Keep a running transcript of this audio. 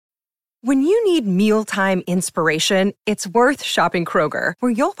When you need mealtime inspiration, it's worth shopping Kroger,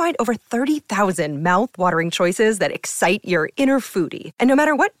 where you'll find over 30,000 mouth-watering choices that excite your inner foodie. And no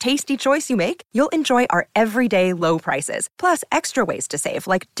matter what tasty choice you make, you'll enjoy our everyday low prices, plus extra ways to save,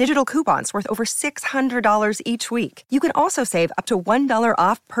 like digital coupons worth over $600 each week. You can also save up to $1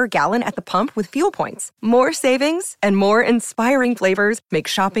 off per gallon at the pump with fuel points. More savings and more inspiring flavors make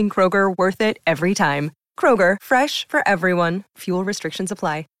shopping Kroger worth it every time. Kroger, fresh for everyone. Fuel restrictions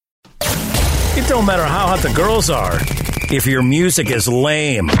apply. It don't matter how hot the girls are. If your music is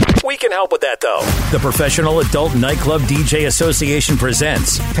lame, we can help with that, though. The Professional Adult Nightclub DJ Association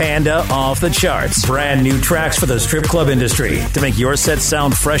presents Panda Off the Charts. Brand new tracks for the strip club industry to make your set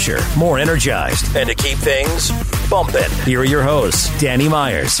sound fresher, more energized, and to keep things bumping. Here are your hosts, Danny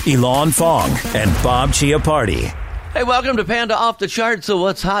Myers, Elon Fong, and Bob Chiappardi. Hey, welcome to Panda Off the Charts, so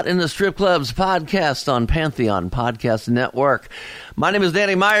what's hot in the strip clubs podcast on Pantheon Podcast Network. My name is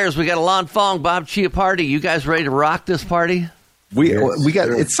Danny Myers. We got Alon Fong, Bob Chiappardi. You guys ready to rock this party? We got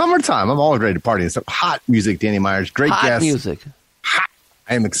it's summertime. I'm always ready to party. It's hot music, Danny Myers. Great hot guest. Music. Hot.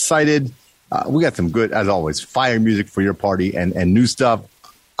 I am excited. We got some good, as always, fire music for your party and new stuff.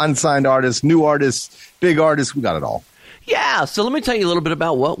 Unsigned artists, new artists, big artists. We got it all. Yeah, so let me tell you a little bit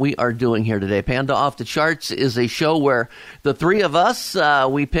about what we are doing here today. Panda Off the Charts is a show where the three of us,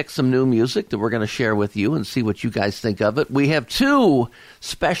 we pick some new music that we're going to share with you and see what you guys think of it. We have two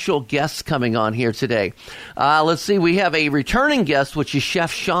special guests coming on here today. Let's see, we have a returning guest, which is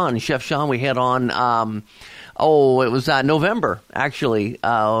Chef Sean. Chef Sean we had on... it was November, actually.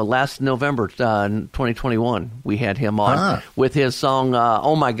 Last November, 2021, we had him on with his song,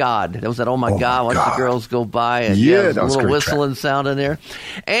 Oh My God. That was that Oh My God, Watch the Girls Go By. And yeah, that was a little whistling sound in there.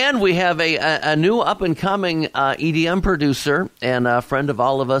 And we have a new up-and-coming EDM producer and a friend of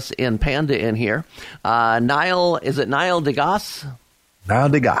all of us in Panda in here. NIEL, is it NIEL DEGAS? NIEL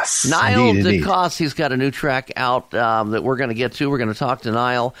DEGAS. NIEL DEGAS, he's got a new track out that we're going to get to. We're going to talk to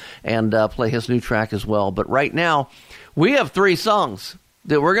NIEL and play his new track as well. But right now, we have three songs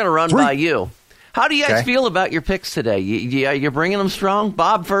that we're going to run by you. How do you guys feel about your picks today? You're bringing them strong?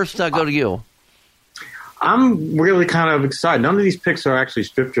 Bob, first, go to you. I'm really kind of excited. None of these picks are actually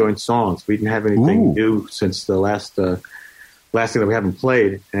strip joint songs. We didn't have anything new since the last thing that we haven't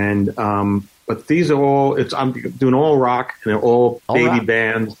played. And but these are all, I'm doing all rock, and they're all baby rock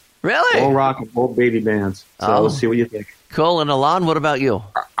bands. Really? All rock and all baby bands. So let's see what you think. Cool. And Alon, what about you?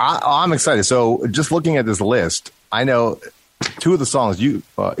 I'm excited. So just looking at this list, I know two of the songs,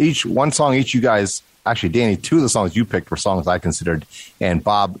 one song each you guys, actually, Danny, two of the songs you picked were songs I considered, and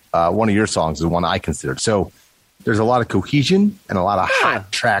Bob, one of your songs is one I considered. So there's a lot of cohesion and a lot of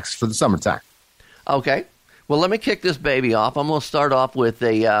hot tracks for the summertime. Okay. Well, let me kick this baby off. I'm going to start off with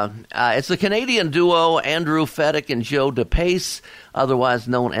it's the Canadian duo Andrew Fedek and Joe DePace, otherwise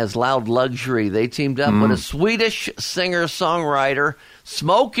known as Loud Luxury. They teamed up with a Swedish singer-songwriter,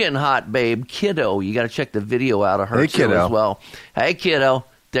 smoking hot babe, Kiddo. You got to check the video out of her too as well. Hey, Kiddo.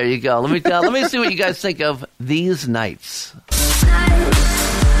 There you go. Let me see what you guys think of These Nights.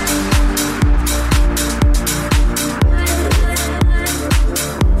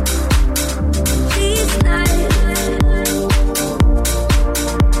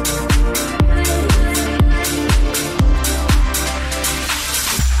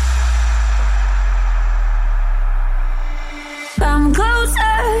 Come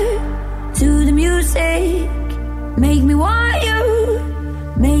closer to the music, make me want you,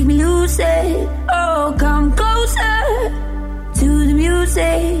 make me lose it. Oh, come closer to the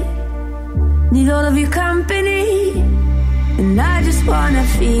music, need all of your company, and I just wanna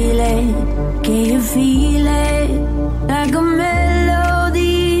feel it. Can you feel it? Like a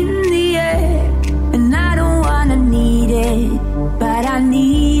melody in the air, and I don't wanna need it, but I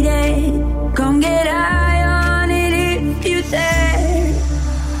need it. Come get high on it if you dare.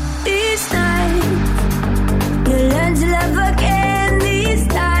 These nights, you learn to love again. These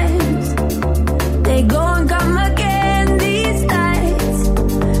times, they go and come again. These nights,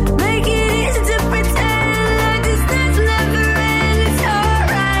 make it easy to pretend like this nights never end. It's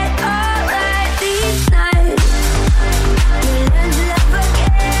alright. These nights, you learn to love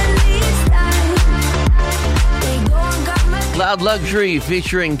again. These times, they go and come again. Loud Luxury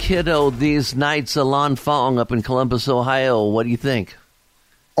featuring Kiddo, These Nights. Alon Fong up in Columbus, Ohio. What do you think?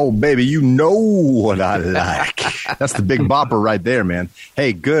 Oh, baby, you know what I like. That's the big bopper right there, man.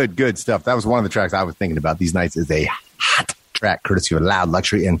 Hey, good stuff. That was one of the tracks I was thinking about. These Nights is a hot track, courtesy of Loud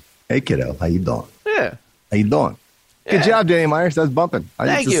Luxury. And hey, Kiddo, how you doing? Yeah. How you doing? Yeah. Good job, Danny Myers. That's bumping.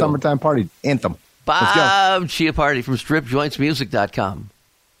 Thank it's you. a summertime party anthem. Bob Chiappardi from StripJointsMusic.com.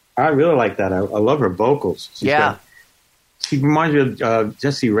 I really like that. I love her vocals. She reminds me of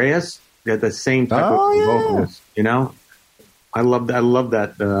Jessie Reyes. They had the same type of vocals, you know. I love that. I love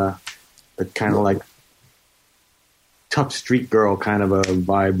that kind of like tough street girl kind of a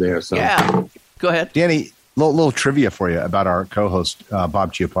vibe there. So yeah, go ahead, Danny. Little trivia for you about our co-host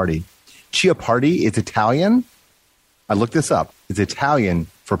Bob Chiappardi. Chiappardi is Italian. I looked this up. It's Italian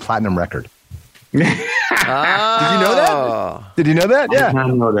for platinum record. Did you know that? Did you know that? Yeah. I did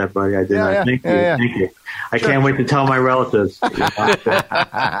not know that, buddy. I did not. Thank you. Thank you. I can't wait to tell my relatives.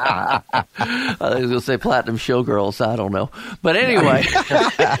 I was going to say platinum showgirls. I don't know. But anyway.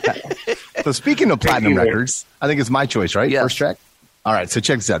 So speaking of platinum records, I think it's my choice, right? Yes. First track? All right. So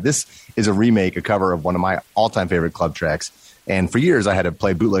check this out. This is a remake, a cover of one of my all-time favorite club tracks. And for years, I had to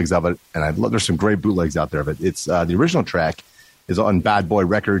play bootlegs of it. And there's some great bootlegs out there. But it's the original track is on Bad Boy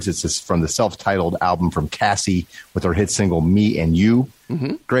Records. It's just from the self-titled album from Cassie with her hit single, Me and You.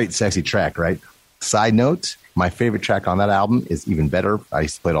 Mm-hmm. Great, sexy track, right? Side note, my favorite track on that album is even better. I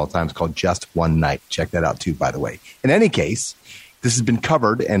used to play it all the time. It's called Just One Night. Check that out, too, by the way. In any case, this has been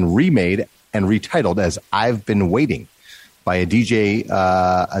covered and remade and retitled as I've Been Waiting by a DJ,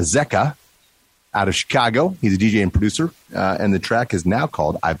 Azeka, out of Chicago. He's a DJ and producer, and the track is now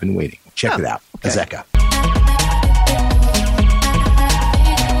called I've Been Waiting. Check it out. Okay. Azeka.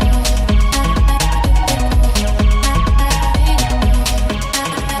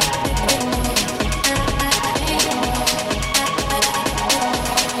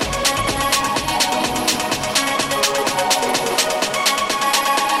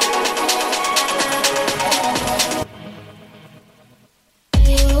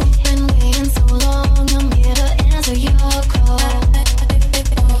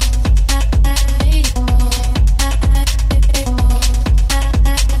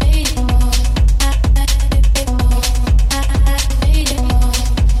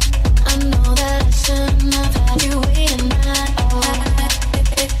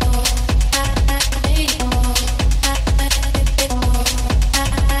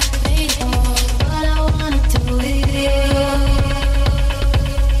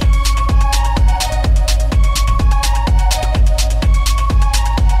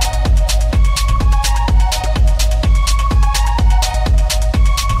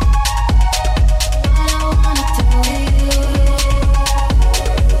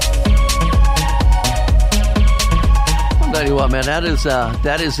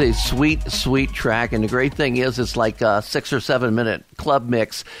 That is a sweet track, and the great thing is it's like a 6 or 7 minute club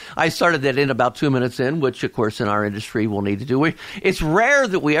mix. I started that in about 2 minutes in, which of course in our industry we'll need to do. It's rare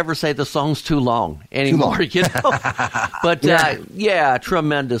that we ever say the song's too long anymore, you know. But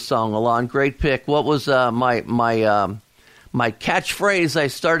tremendous song, Alon. Great pick. What was my catchphrase I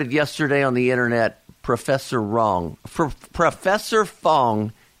started yesterday on the internet? Professor Wrong. Professor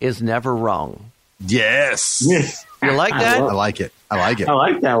Fong is never wrong. Yes. You like that? I like it. I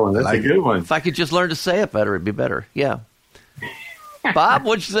like that one. That's a good one. If I could just learn to say it better, it'd be better. Yeah. Bob,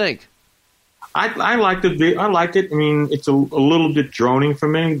 what'd you think? I liked it. I liked it. I mean, it's a little bit droning for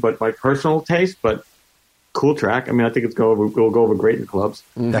me, but my personal taste. But cool track. I mean, I think it'll go over great in clubs.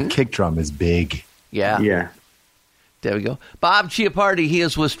 Mm-hmm. That kick drum is big. Yeah. There we go. Bob Chiappardi, he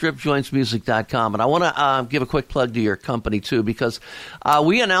is with StripJointsMusic.com. And I want to give a quick plug to your company, too, because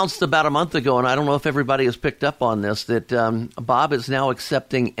we announced about a month ago, and I don't know if everybody has picked up on this, that Bob is now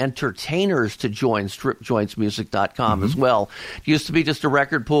accepting entertainers to join StripJointsMusic.com as well. It used to be just a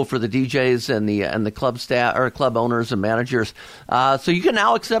record pool for the DJs and the club staff or club owners and managers. So you can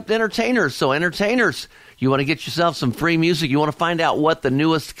now accept entertainers. So entertainers, you want to get yourself some free music. You want to find out what the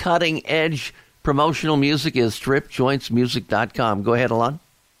newest cutting edge promotional music is, StripJointsMusic.com. Go ahead, Alon.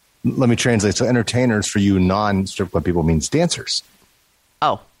 Let me translate. So entertainers for you non-strip club people means dancers.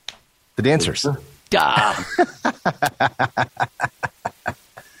 Oh. The dancers. Duh.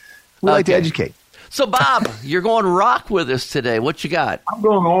 We like to educate. So, Bob, you're going rock with us today. What you got? I'm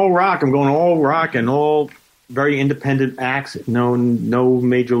going all rock. I'm going all rock and all very independent acts, no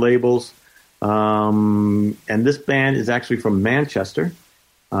major labels. And this band is actually from Manchester.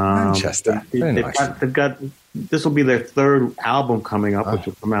 Manchester. They've got this will be their third album coming up, which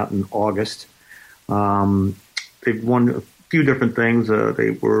will come out in August. They've won a few different things.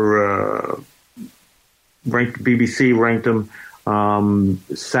 They were ranked. BBC ranked them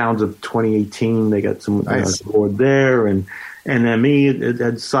Sounds of 2018. They got some award there, and NME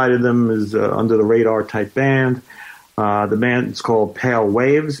had cited them as under the radar type band. The band is called Pale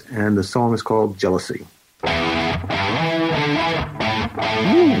Waves, and the song is called Jealousy.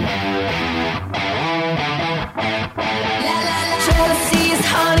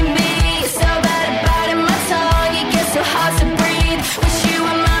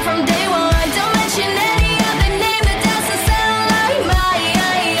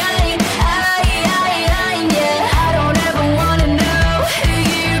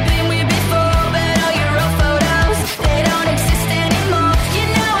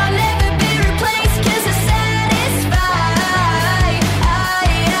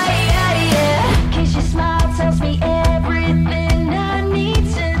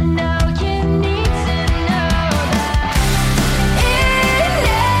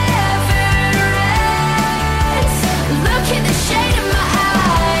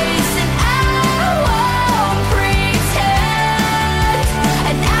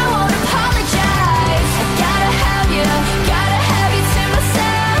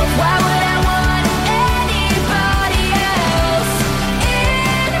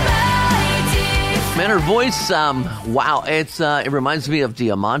 man. Her voice, wow. It reminds me of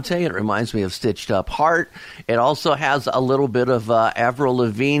Diamante. It reminds me of Stitched Up Heart. It also has a little bit of Avril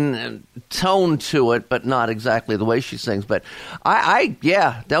Lavigne tone to it, but not exactly the way she sings. But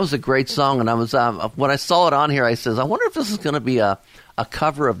yeah, that was a great song. And I was when I saw it on here, I says, I wonder if this is going to be a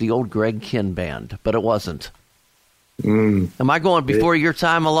cover of the old Greg Kihn band, but it wasn't. Am I going before your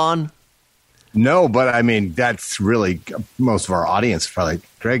time, Alon? No, but I mean, that's really most of our audience probably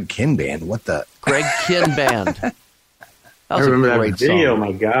like, Greg Kihn band. What the? Greg Kihn band. That was I remember a great that video. song.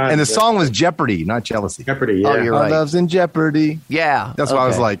 My God. And the song was Jeopardy, not Jealousy. Jeopardy, yeah. Oh, you're Our right. love's in jeopardy. Yeah. That's why I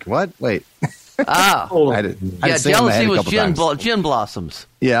was like, what? Wait. Ah. Hold on. I had Yeah, to sing in my head Jealousy a was couple times. Gin Blossoms.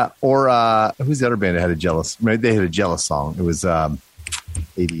 Yeah, or who's the other band that had a jealous? They had a jealous song. It was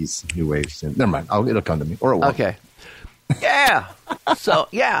 80s new wave. Never mind. It'll come to me. Or it won't. Okay. Yeah. So,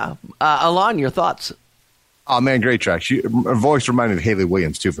 yeah. Alon, your thoughts? Oh man, great track. Her voice reminded me of Hayley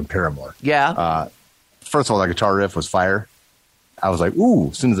Williams too from Paramore. Yeah. First of all, that guitar riff was fire. I was like,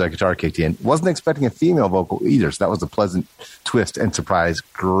 ooh, as soon as that guitar kicked in. Wasn't expecting a female vocal either, so that was a pleasant twist and surprise.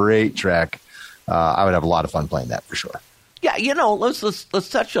 Great track. I would have a lot of fun playing that for sure. Yeah, let's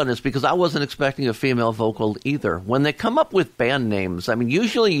touch on this because I wasn't expecting a female vocal either. When they come up with band names, I mean,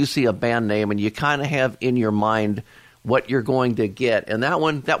 usually you see a band name and you kind of have in your mind what you're going to get, and that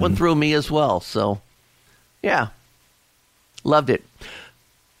one threw me as well. So, yeah, loved it.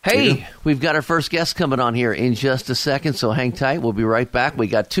 Hey, we've got our first guest coming on here in just a second, so hang tight. We'll be right back. We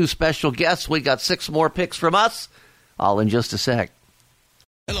got 2 special guests. We got 6 more picks from us, all in just a sec.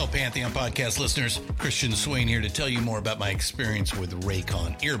 Hello, Pantheon podcast listeners. Christian Swain here to tell you more about my experience with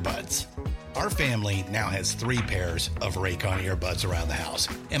Raycon earbuds. Our family now has 3 pairs of Raycon earbuds around the house,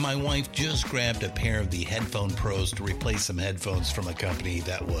 and my wife just grabbed a pair of the Headphone Pros to replace some headphones from a company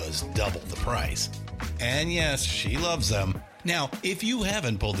that was double the price. And yes, she loves them. Now, if you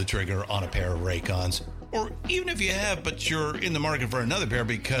haven't pulled the trigger on a pair of Raycons, or even if you have, but you're in the market for another pair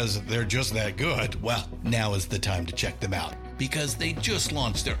because they're just that good, well, now is the time to check them out because they just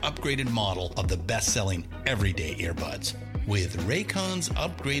launched their upgraded model of the best-selling everyday earbuds. With Raycon's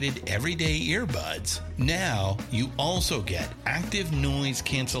upgraded everyday earbuds, now you also get active noise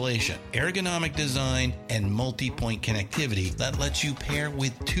cancellation, ergonomic design, and multi-point connectivity that lets you pair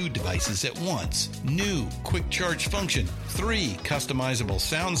with 2 devices at once. New quick charge function, 3 customizable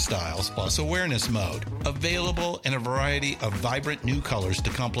sound styles, plus awareness mode. Available in a variety of vibrant new colors to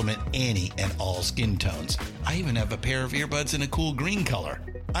complement any and all skin tones. I even have a pair of earbuds in a cool green color.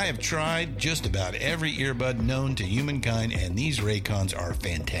 I have tried just about every earbud known to humankind, and these Raycons are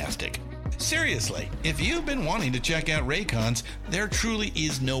fantastic. Seriously, if you've been wanting to check out Raycons, there truly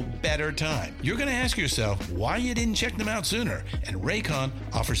is no better time. You're going to ask yourself why you didn't check them out sooner, and Raycon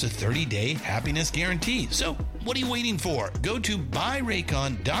offers a 30-day happiness guarantee. So what are you waiting for? Go to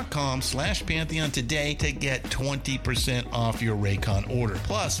buyraycon.com/Pantheon today to get 20% off your Raycon order,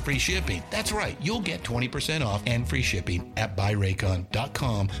 plus free shipping. That's right, you'll get 20% off and free shipping at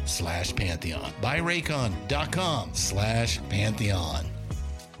buyraycon.com/Pantheon. buyraycon.com/Pantheon.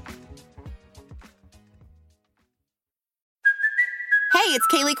 Hey, it's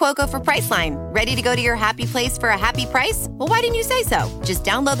Kaylee Cuoco for Priceline. Ready to go to your happy place for a happy price? Well, why didn't you say so? Just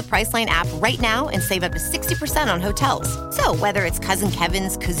download the Priceline app right now and save up to 60% on hotels. So whether it's Cousin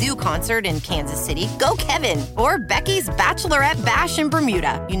Kevin's Kazoo Concert in Kansas City, go Kevin, or Becky's Bachelorette Bash in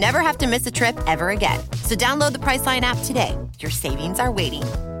Bermuda, you never have to miss a trip ever again. So download the Priceline app today. Your savings are waiting.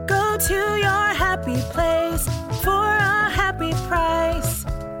 Go to your happy place for a happy price.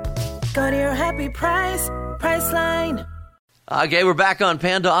 Go to your happy price, Priceline. Okay, we're back on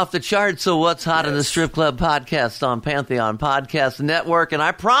Panda Off the Chart. So what's hot in the Strip Club podcast on Pantheon Podcast Network? And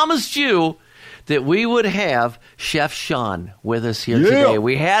I promised you that we would have Chef Sean with us here today.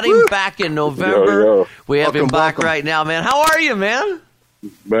 We had him back in November. We have him back right now, man. How are you, man?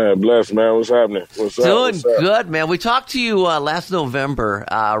 Man, blessed, man. What's happening? What's up? Doing good, man. We talked to you last November,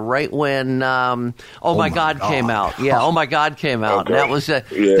 right when Oh My God came out. Yeah, Oh My God came out. Okay. And that was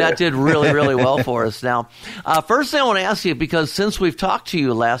that did really, really well for us. Now, first thing I want to ask you, because since we've talked to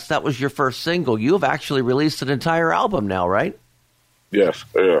you last, that was your first single. You have actually released an entire album now, right? Yes,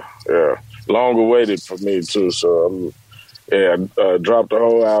 yeah. Long awaited for me too. So I dropped the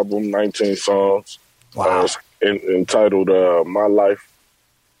whole album, 19 songs. Wow. Entitled My Life.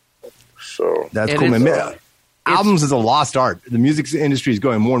 So That's cool, man. Albums is a lost art. The music industry is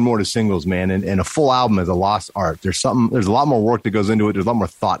going more and more to singles, man, and a full album is a lost art. There's a lot more work that goes into it. There's a lot more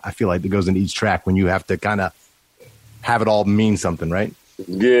thought, I feel like, that goes into each track when you have to kind of have it all mean something, right?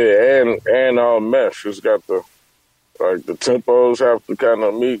 Yeah, and all mesh. It's got the tempos have to kind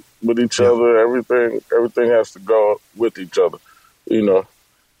of meet with each other. Everything has to go with each other. You know,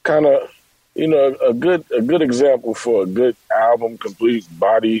 kind of a good example for a good album, complete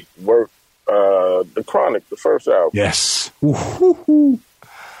body work. The Chronic, the first album. Yes. Ooh.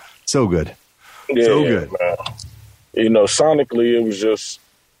 So good. Yeah, so good. Man. Sonically, it was just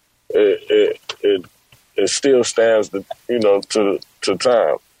it still stands to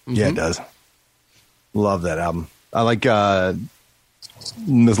time. Yeah, it does. Love that album. I like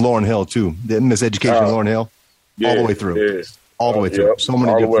Miss Lauryn Hill too. The Miss Education Lauryn Hill, all the way through. Yeah. All the way through. So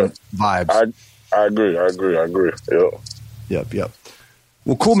many different vibes. I agree. Yep.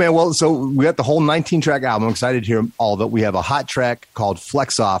 Well, cool, man. Well, so we got the whole 19-track album. I'm excited to hear all of it. We have a hot track called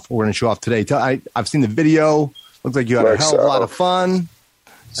Flex Off. We're going to show off today. I've seen the video. Looks like you had a hell of a lot of fun.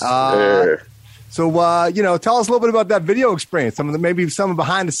 Yeah. So, tell us a little bit about that video experience. Maybe some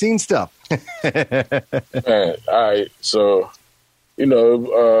behind the scenes stuff. Man, all right. So, we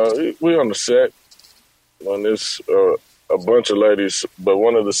on the set on this, a bunch of ladies, but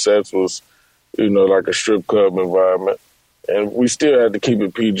one of the sets was, like a strip club environment. And we still had to keep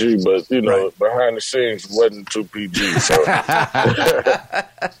it PG, but, behind the scenes wasn't too PG. So,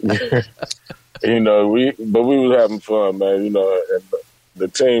 we was having fun, man, and the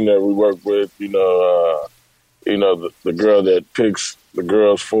team that we work with, the girl that picks the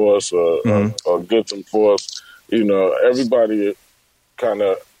girls for us or gets them for us, everybody kind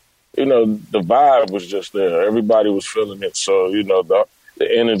of, the vibe was just there. Everybody was feeling it. So, the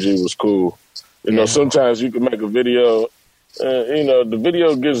energy was cool. Sometimes you can make a video, the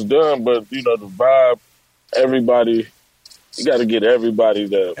video gets done, but, the vibe, everybody, you got to get everybody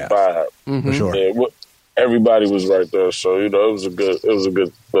the vibe. Mm-hmm. For sure. And everybody was right there. So, it was a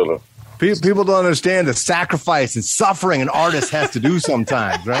good feeling. People don't understand the sacrifice and suffering an artist has to do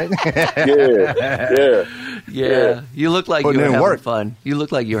sometimes, right? Yeah. You look like you were having fun. You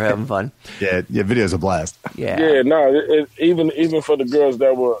look like you were having fun. Yeah, video's a blast. Yeah. Yeah, no, even for the girls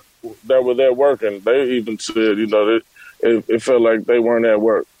that were there working, they even said, it felt like they weren't at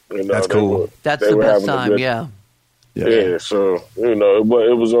work. That's cool. That's the best time, yeah. So,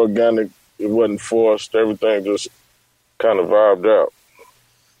 it was organic. It wasn't forced. Everything just kind of vibed out.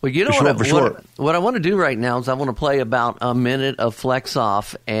 Well, what I want to do right now is I want to play about a minute of Flex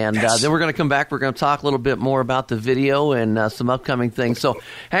Off, and then we're going to come back. We're going to talk a little bit more about the video and some upcoming things. So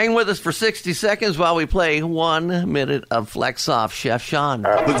hang with us for 60 seconds while we play 1 minute of Flex Off. Chef Sean.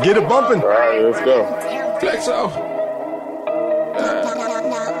 Let's get it bumping. All right, let's go. Flex Off.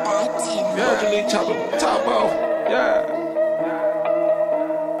 Top off. Yeah.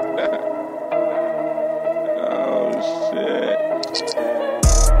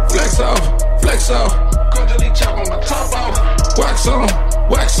 Flex off, cordially chop on my top off. Wax on,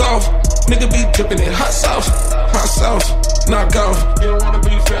 wax off. Nigga be dripping in hot sauce, knock off. You don't wanna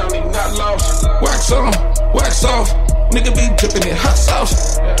be found, not lost. Wax on, wax off. Nigga be dripping in hot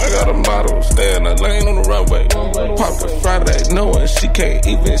sauce. I got a model, stay in a lane on the runway. Pop it Friday, knowing she can't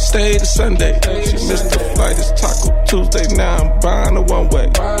even stay to Sunday. She missed the flight, it's Taco Tuesday, now I'm buying a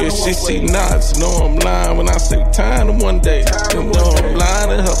one-way. If she see knots, know I'm lying when I say time to one day. You know I'm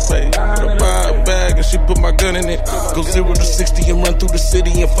lying in her face. I buy a bag and she put my gun in it. Go 0 to 60 and run through the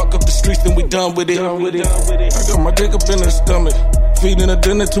city and fuck up the streets, then we done with it. I got my dick up in her stomach. Feeding her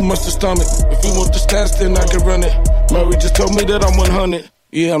dinner too much to stomach. If you want the stats, then I can run it. Mary just told me that I'm 100.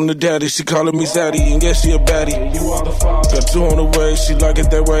 Yeah, I'm the daddy. She calling me Zaddy, and yes, she a baddie. You are the father. Got 2 on the way. She like it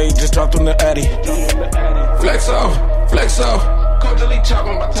that way. Just dropped on the Addy. Flex off, flex off. Cordially chop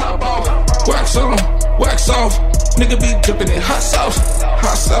on my top off. Wax on, wax off. Nigga be dripping in hot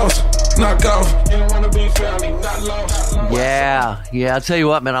sauce, knock off. You don't wanna be found, not lost. Yeah. I'll tell you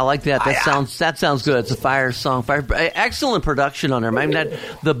what, man. I like that. That sounds good. It's a fire song. Excellent production on there. I mean,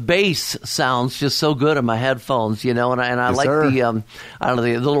 the bass sounds just so good in my headphones, and I like the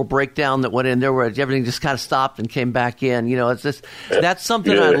the little breakdown that went in there where everything just kind of stopped and came back in. It's just that's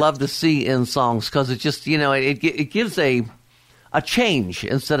something I love to see in songs because it just it gives a change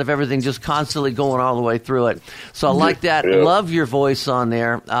instead of everything just constantly going all the way through it. So I like that. Yeah. Love your voice on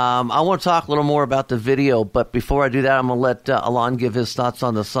there. I want to talk a little more about the video, but before I do that, I'm going to let Alon give his thoughts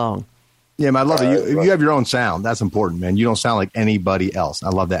on the song. Yeah, man, I love it. You have your own sound. That's important, man. You don't sound like anybody else. I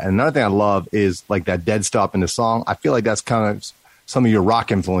love that. And another thing I love is like that dead stop in the song. I feel like that's kind of some of your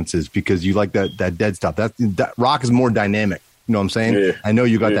rock influences because you like that dead stop. That rock is more dynamic. You know what I'm saying? Yeah. I know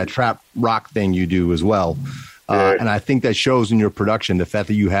you got that trap rock thing you do as well. And I think that shows in your production, the fact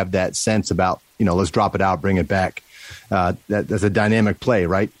that you have that sense about, let's drop it out, bring it back. That's a dynamic play,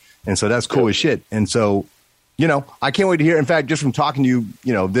 right? And so that's cool as shit. And so, I can't wait to hear. In fact, just from talking to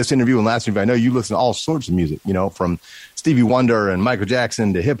you, this interview and last interview, I know you listen to all sorts of music, from Stevie Wonder and Michael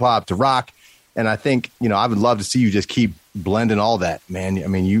Jackson to hip hop to rock. And I think, I would love to see you just keep blending all that, man. I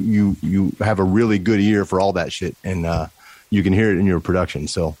mean, you have a really good ear for all that shit, and you can hear it in your production.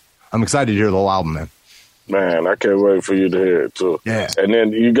 So I'm excited to hear the whole album, man. Man, I can't wait for you to hear it too. Yeah. And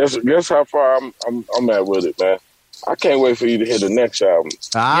then you guess how far I'm at with it, man. I can't wait for you to hear the next album.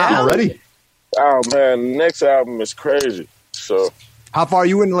 Already? Oh man, the next album is crazy. So how far are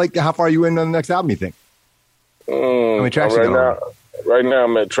you in? How far are you in on the next album? You think? How many tracks right now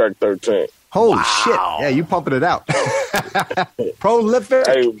I'm at track 13. Holy shit! Yeah, you pumping it out. Prolific.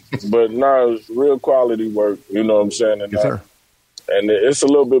 Hey, but now it's real quality work. You know what I'm saying? And, yes, sir. And it's a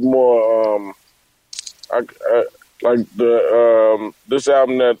little bit more. Like this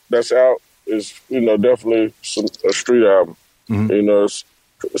album that's out is definitely a street album. Mm-hmm.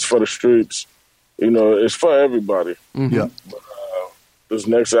 It's for the streets. It's for everybody. Mm-hmm. Yeah. But, this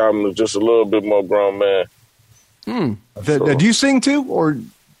next album is just a little bit more grown man. Do you sing too, or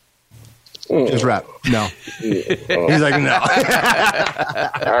just rap? No. He's like, no.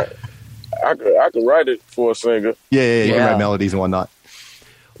 I could write it for a singer. Yeah. You can write melodies and whatnot.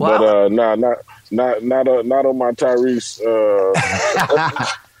 Wow. But not on my Tyrese,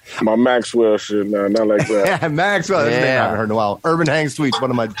 my Maxwell shit. No, not like that. Yeah, Maxwell. That's a name I haven't heard in a while. Urban Hang Suite's one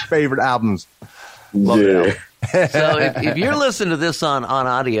of my favorite albums. Love it. Album. So if you're listening to this on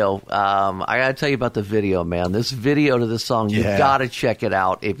audio, I got to tell you about the video, man. This video to this song, you've got to check it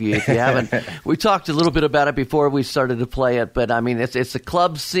out. If you haven't, we talked a little bit about it before we started to play it, but I mean, it's a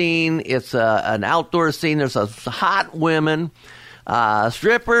club scene. It's an outdoor scene. There's hot women,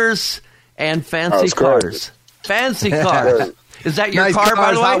 strippers, and fancy cars. Fancy cars. Is that your car,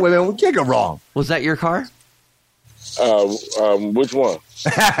 by the way? Hot women. We can't go wrong. Was that your car? Which one?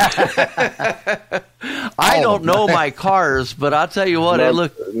 I don't know my cars, but I'll tell you what, it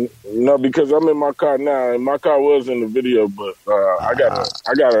looked. No, because I'm in my car now, and my car was in the video, but I got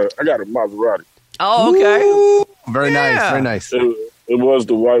a Maserati. Oh, okay. Ooh, very nice. It was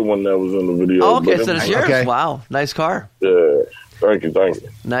the white one that was in the video. Oh, okay, so it's yours. Okay. Wow, nice car. Yeah, thank you.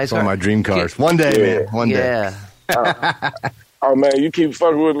 Nice car. One of my dream cars. One day, man. One day. Yeah. Oh man, you keep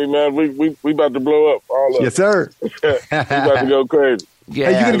fucking with me, man. We about to blow up all of. Yes, sir. We about to go crazy.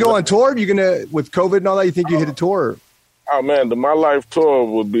 Yeah. Hey, you gonna go on tour? You gonna with COVID and all that? You think you hit a tour? Oh man, the My Life tour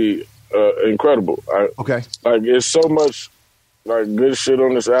would be incredible. Okay. Like it's so much like good shit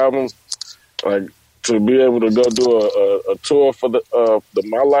on this album. Like to be able to go do a tour for the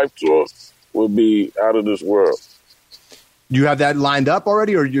My Life tour would be out of this world. You have that lined up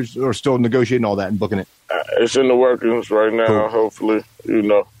already, or you're still negotiating all that and booking it? It's in the workings right now. Cool. Hopefully,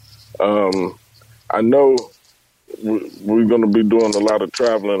 I know we're going to be doing a lot of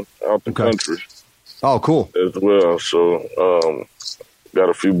traveling out the country. Oh, cool. As well. So, got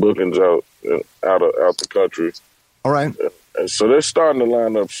a few bookings out the country. All right. And so they're starting to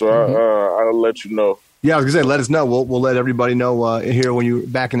line up. So I'll let you know. Yeah, I was gonna say, let us know. We'll let everybody know here when you're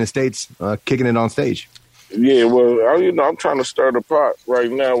back in the States, kicking it on stage. Yeah, well, I'm trying to stir the pot right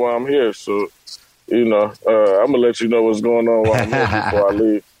now while I'm here. So, I'm gonna let you know what's going on while I'm here before I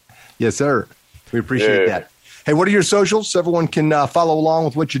leave. Yes, sir. We appreciate that. Hey, what are your socials? So everyone can follow along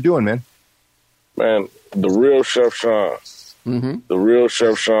with what you're doing, man. Man, The Real Chef Sean. Mm-hmm. The Real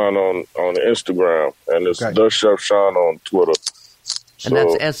Chef Sean on Instagram, and it's The Chef Sean on Twitter. And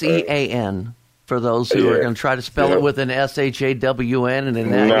that's SEAN for those who are going to try to spell it with an SHAWN and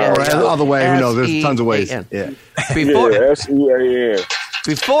an other way. Who knows? There's tons of ways. Yeah. SEAN.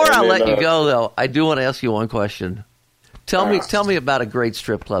 Before I let you go, though, I do want to ask you one question. Tell me about a great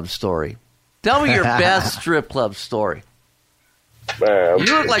strip club story. Tell me your best strip club story. Man, you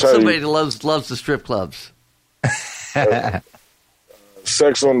look like somebody that loves the strip clubs.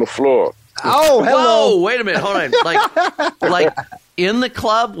 Sex on the floor. Oh, hello. Whoa, wait a minute. Hold on. Like in the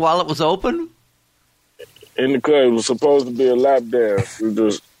club while it was open? In the club. It was supposed to be a lap dance.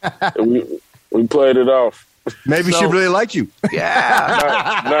 We played it off. Maybe she really liked you.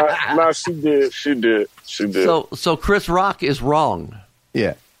 Yeah. No, she did. She did. So Chris Rock is wrong.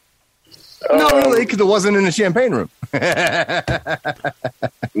 Yeah. No, really, because it wasn't in the champagne room.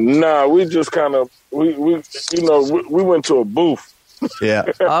 Nah, we just kind of we went to a booth. Yeah.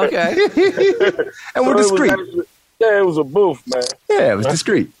 Okay. And we're discreet. It was a booth, man. Yeah, it was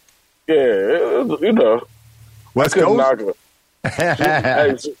discreet. Yeah, it was, West Coast.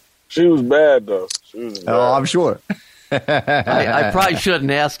 She was bad though. Oh, I'm sure. I probably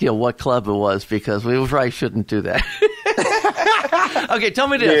shouldn't ask you what club it was because we probably shouldn't do that. Okay, tell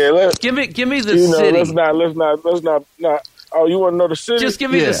me this. Yeah, give me the city. Let's not. Oh, you want to know the city? Just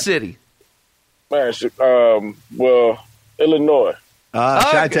give me the city. Man, Illinois.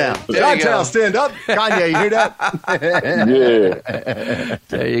 Chi-Town. Chi-Town, stand up. Kanye, you hear that? Yeah.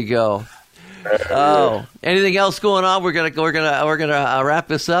 There you go. Oh, anything else going on? We're gonna wrap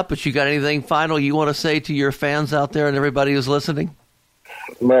this up. But you got anything final you want to say to your fans out there and everybody who's listening?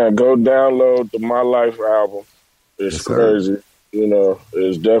 Man, go download the My Life album. It's crazy. You know,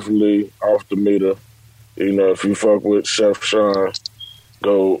 it's definitely off the meter. You know, if you fuck with Chef Sean,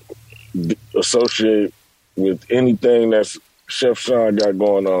 go associate with anything that's Chef Sean got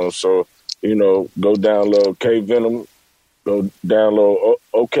going on. So, you know, go download K-Venom, go download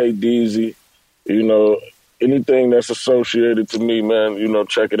OK Deezy, you know, anything that's associated to me, man, you know,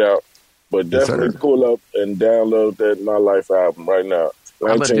 check it out. But definitely pull up and download that My Life album right now.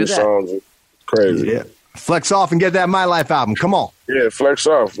 19 songs, crazy. Yeah. Flex off and get that My Life album. Come on. Yeah, flex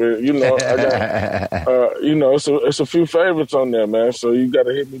off. You know, I got, you know, it's a few favorites on there, man. So you got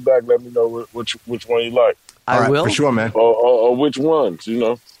to hit me back. Let me know which one you like. I will, for sure, man. Or which ones, you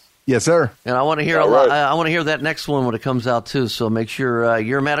know. Yes, sir. And I want to hear I want to hear that next one when it comes out too. So make sure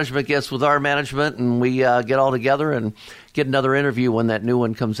your management gets with our management, and we get all together and get another interview when that new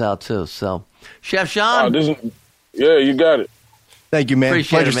one comes out too. So, Chef Sean, yeah, you got it. Thank you, man.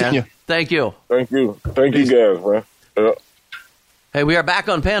 Appreciate Pleasure it, man. seeing you. Thank you. Thank you, guys, man. Yeah. Hey, we are back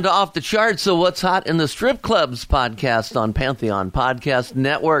on Panda Off the Charts. So what's hot in the strip clubs podcast on Pantheon Podcast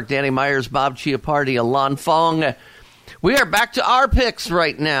Network? Danny Myers, Bob Chiappardi, Alon Fong. We are back to our picks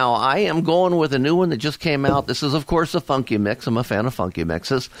right now. I am going with a new one that just came out. This is, of course, a funky mix. I'm a fan of funky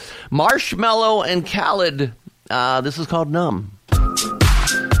mixes. Marshmello and Khaled. This is called Numb.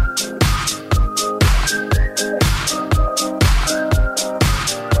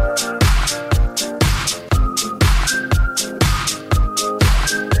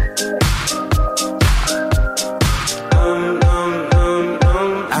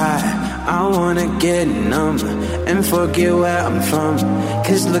 Get numb and forget where I'm from.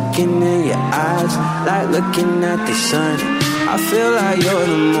 Cause looking in your eyes, like looking at the sun. I feel like you're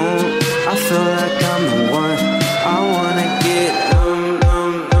the moon, I feel like I'm the one. I wanna get numb,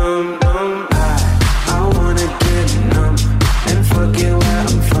 numb, numb, numb. I wanna get numb and forget where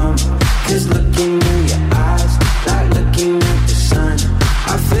I'm from. Cause looking in your eyes, like looking at the sun.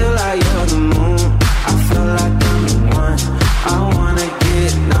 I feel like you're the moon, I feel like I'm the one. I wanna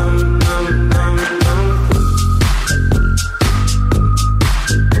get numb, numb, numb.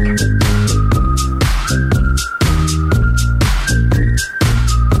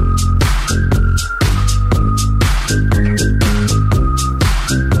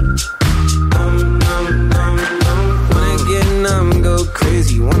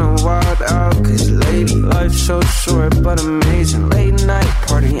 So short but amazing. Late night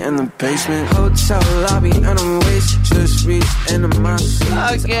party in the basement. Hotel lobby and I'm wasted. Just reached into my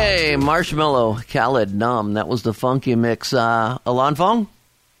seat. Okay, Marshmello, Khaled, Numb. That was the funky mix. Alon Fong?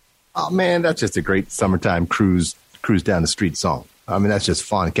 Oh, man, that's just a great summertime cruise down the street song. I mean, that's just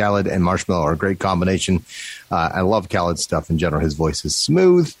fun. Khaled and Marshmello are a great combination. I love Khaled's stuff in general. His voice is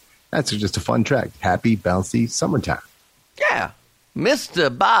smooth. That's just a fun track. Happy, bouncy summertime. Yeah.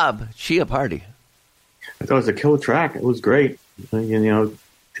 Mr. Bob Chiappardi. I thought it was a killer track. It was great. You know,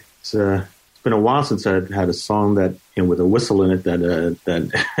 it's been a while since I've had a song that, you know, with a whistle in it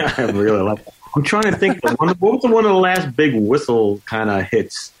that I really like. I'm trying to think. What was one of the last big whistle kind of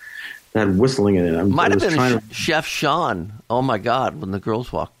hits that had whistling in it? Might have been Chef Sean. Oh my God! When the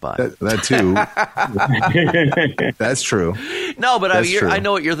girls walk by. That too. That's true. No, but I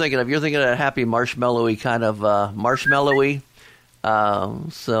know what you're thinking of. You're thinking of a happy marshmallowy kind of marshmallowy.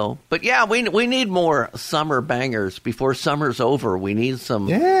 But yeah, we need more summer bangers before summer's over. We need some,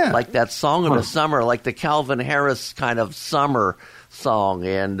 like that song in the summer, like the Calvin Harris kind of summer song.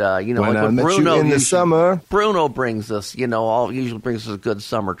 And, you know, when like I met Bruno you in the summer. Bruno brings us, you know, usually brings us a good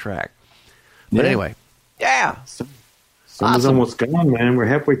summer track. But anyway, Summer's almost gone, man. We're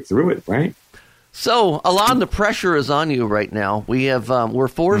halfway through it, right? So, Alon, the pressure is on you right now. We have we're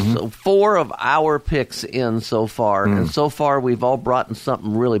four of our picks in so far, and so far we've all brought in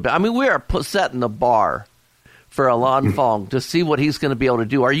something really bad. I mean, we are setting the bar for Alon Fong to see what he's going to be able to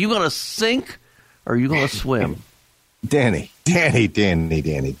do. Are you going to sink, or are you going to swim? Danny.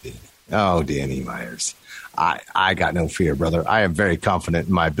 Oh, Danny Myers. I got no fear, brother. I am very confident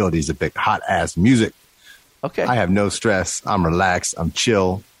in my abilities to pick hot-ass music. Okay. I have no stress. I'm relaxed. I'm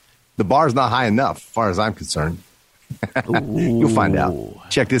chill. The bar's not high enough, as far as I'm concerned. You'll find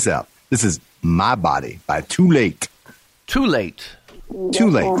out. Check this out. This is My Body by Too Late. Too Late. Too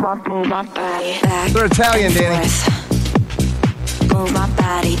Late. Move my body back. They're Italian, Danny. Move my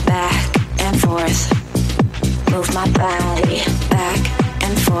body back and forth. Move my body back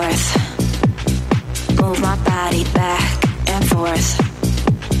and forth. Move my body back and forth.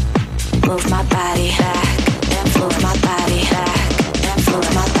 Move my body back and move my body back.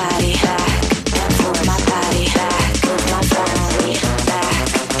 Move my body back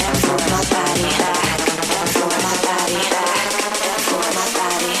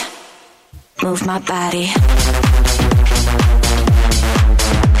move my body.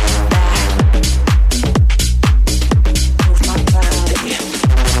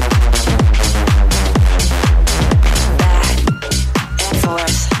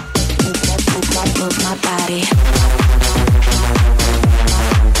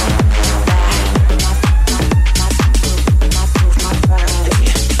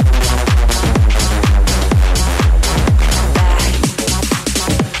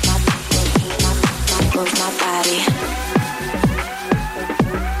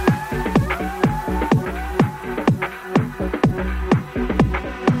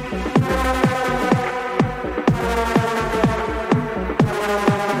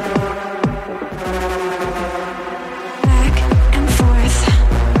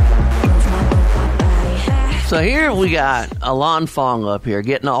 So here we got Alon Fong up here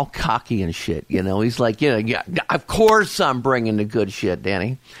getting all cocky and shit. You know, he's like, yeah, of course I'm bringing the good shit,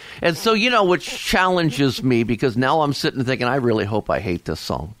 Danny. And so, which challenges me because now I'm sitting thinking, I really hope I hate this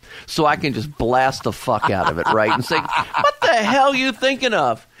song. So I can just blast the fuck out of it, right? And say, what the hell are you thinking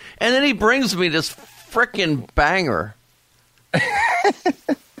of? And then he brings me this frickin' banger.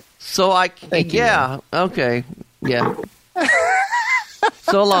 So okay, yeah.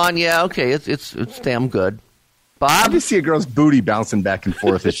 So Alon, yeah, okay, it's damn good. Bob? I just see a girl's booty bouncing back and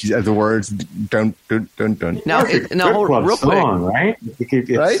forth as she as the words dun dun dun dun. Now, real song, quick, right?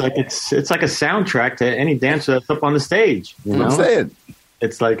 It's like a soundtrack to any dancer that's up on the stage. You know? I'm saying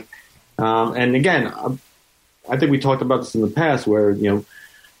it's like, and again, I think we talked about this in the past, where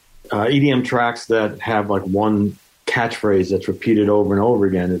EDM tracks that have like one catchphrase that's repeated over and over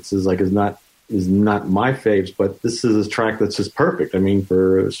again. Is not my faves, but this is a track that's just perfect. I mean,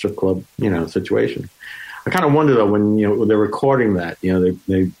 for a strip club, situation. I kind of wonder though when they're recording that,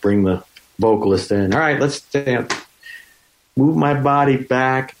 they bring the vocalist in. All right, let's dance. Move my body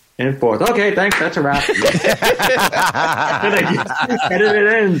back and forth. Okay, thanks. That's a wrap. Edit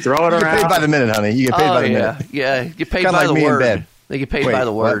it in, throw it around. You get paid by the minute, honey. You get paid by the minute. Yeah, you get paid Kinda by like the me word. in bed. They get paid by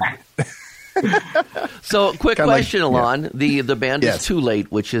the word. So, quick question, Alon. The band is Too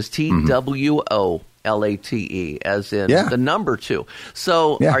Late, which is TWOLATE, as in the number 2.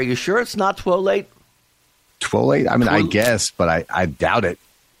 So, are you sure it's not Twolate? Twolate? I mean, I guess, but I doubt it.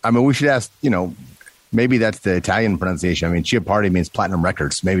 I mean, we should ask, maybe that's the Italian pronunciation. I mean, Chiappardi means platinum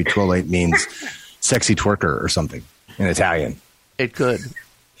records. Maybe Twolate means sexy twerker or something in Italian. It could.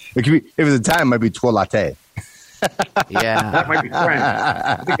 It could be, if it's Italian, it might be Twolate. Yeah. That might be French.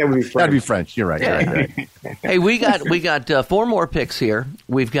 I think that would be French. That'd be French. You're right. You're right. Hey, we got 4 more picks here.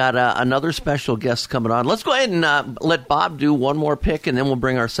 We've got another special guest coming on. Let's go ahead and let Bob do one more pick, and then we'll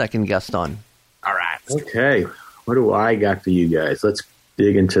bring our second guest on. All right. Okay. What do I got for you guys? Let's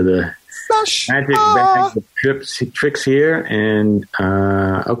dig into the magic bag of tricks here. And,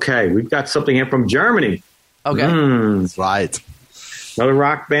 okay, we've got something here from Germany. Okay. That's right. Another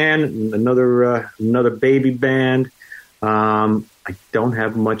rock band, another baby band. I don't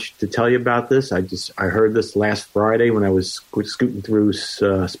have much to tell you about this. I heard this last Friday when I was scooting through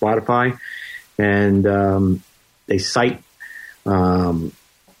Spotify, and they cite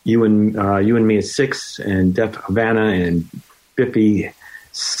You and Me at 6 and Def Havana and Biffy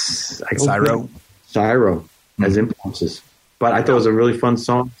Clyro as influences. But I thought it was a really fun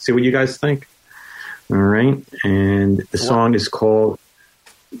song. See what you guys think. All right, and the song's called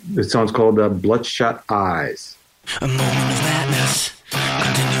Bloodshot Eyes. A moment of madness,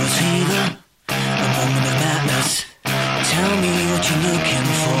 continuous fever. A moment of madness. Tell me what you're looking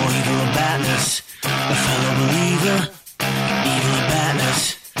for, evil or badness. A fellow believer, evil or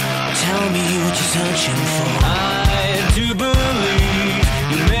badness. Tell me what you're searching for. I do believe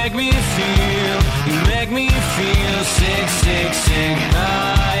you make me feel sick, sick, sick.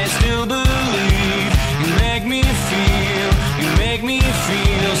 I still believe you make me feel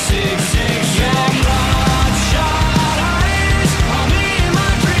sick, sick, sick. Your bloodshot eyes are me in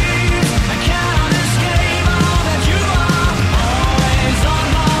my dreams. I cannot escape all that you are. Always on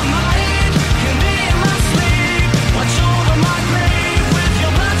my mind, can be in my sleep. Watch over my grave with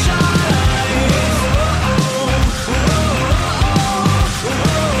your bloodshot eyes.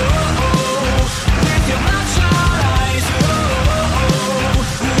 With your bloodshot eyes.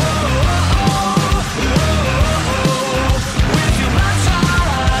 With your bloodshot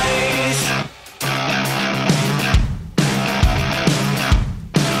eyes.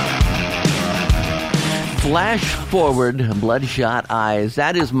 Flash forward, Bloodshot Eyes.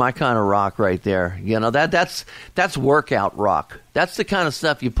 That is my kind of rock right there. That's workout rock. That's the kind of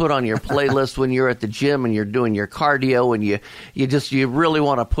stuff you put on your playlist when you're at the gym and you're doing your cardio and you really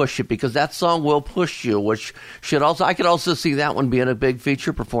want to push it, because that song will push you, which should also, I could also see that one being a big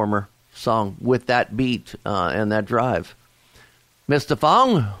feature performer. song with that beat and that drive. Mr.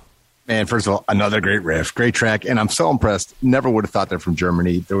 Fong? Man, first of all, another great riff, great track, and I'm so impressed. Never would have thought they're from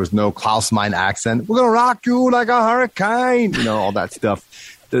Germany. There was no Klaus Meine accent. We're going to rock you like a hurricane, all that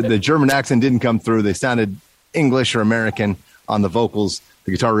stuff. The German accent didn't come through. They sounded English or American on the vocals.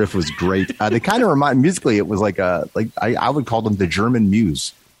 The guitar riff was great. They kind of remind, musically, it was like I would call them the German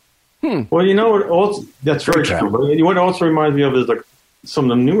Muse. Well, you know what? Also, that's very true. But you know what also reminds me of is like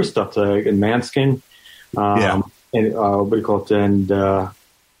some of the newer stuff, like in Manskin, and what do you call it? And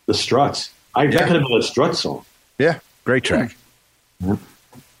the Struts. That could have been a Struts song. Yeah, great track.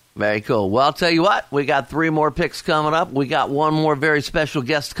 Very cool. Well, I'll tell you what, we got 3 more picks coming up. We got one more very special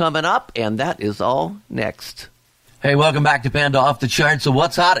guest coming up, and that is all next. Hey, welcome back to Panda Off the Charts. So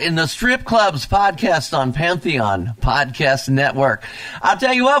what's hot in the strip clubs podcast on Pantheon Podcast Network. I'll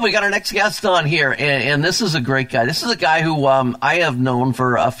tell you what, we got our next guest on here, and this is a great guy. This is a guy who I have known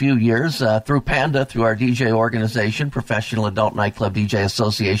for a few years through Panda, through our DJ organization, Professional Adult Nightclub DJ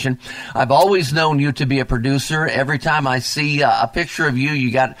Association. I've always known you to be a producer. Every time I see a picture of you,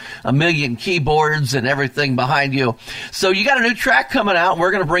 you got a million keyboards and everything behind you. So you got a new track coming out. We're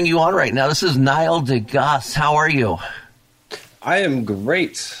going to bring you on right now. This is NIEL DEGAS. How are you? I am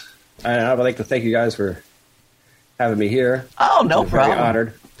great. I would like to thank you guys for having me here. Oh, no problem. Very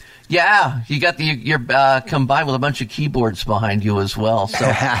honored. Yeah, you got you're combined with a bunch of keyboards behind you as well.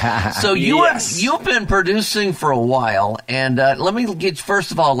 So you've been producing for a while, and let me get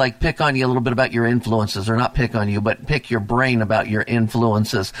first of all pick on you a little bit about your influences, or not pick on you, but pick your brain about your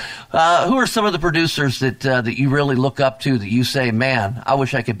influences. Who are some of the producers that you really look up to that you say, man, I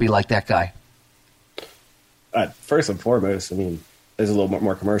wish I could be like that guy? First and foremost, I mean, there's a little bit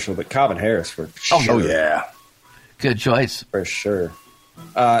more commercial, but Calvin Harris for sure. Oh, yeah. Good choice. For sure.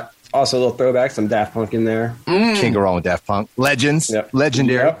 Also, a little throwback, some Daft Punk in there. Can't go wrong with Daft Punk. Legends. Yep.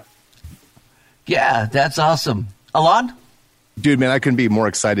 Legendary. Yep. Yeah, that's awesome. Alon? Dude, man, I couldn't be more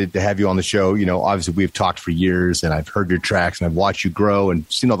excited to have you on the show. Obviously, we've talked for years, and I've heard your tracks, and I've watched you grow and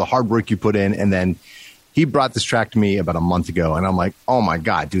seen all the hard work you put in, and then he brought this track to me about a month ago, and I'm like, oh, my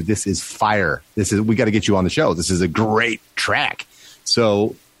God, dude, this is fire. We got to get you on the show. This is a great track.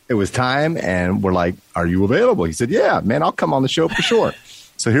 So it was time, and we're like, are you available? He said, yeah, man, I'll come on the show for sure.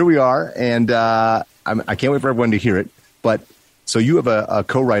 So here we are, and I can't wait for everyone to hear it. But so you have a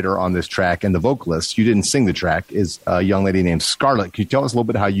co-writer on this track, and the vocalist, you didn't sing the track, is a young lady named Scarlett. Can you tell us a little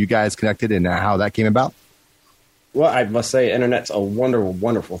bit how you guys connected and how that came about? Well, I must say, internet's a wonderful,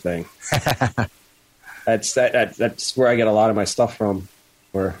 wonderful thing. That's where I get a lot of my stuff from,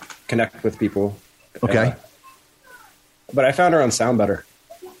 or connect with people. Okay. But I found her on Sound Better.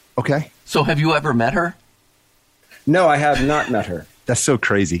 Okay. So have you ever met her? No, I have not met her. That's so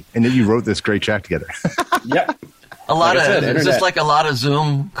crazy. And then you wrote this great track together. Yep. Is this like a lot of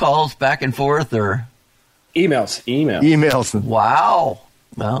Zoom calls back and forth, or emails? Wow.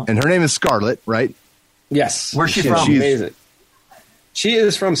 Well, and her name is Scarlett, right? Yes. Where's she from? She's amazing. She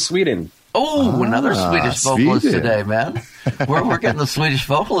is from Sweden. Oh, another Swedish vocalist today, man. We're getting the Swedish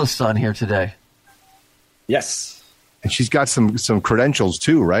vocalists on here today. Yes. And she's got some credentials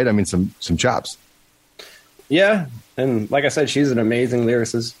too, right? I mean, some chops. Yeah. And like I said, she's an amazing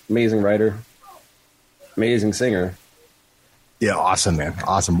lyricist, amazing writer, amazing singer. Yeah, awesome, man.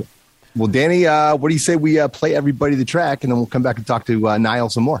 Awesome. Well, Danny, what do you say we play everybody the track, and then we'll come back and talk to NIEL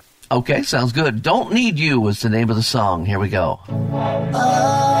some more. Okay, sounds good. Don't Need You was the name of the song. Here we go.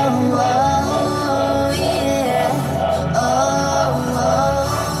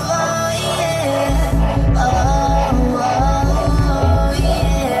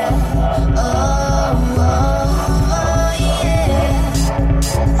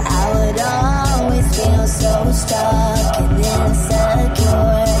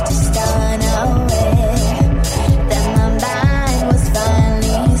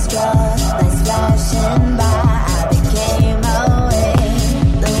 Flashing by, I became aware.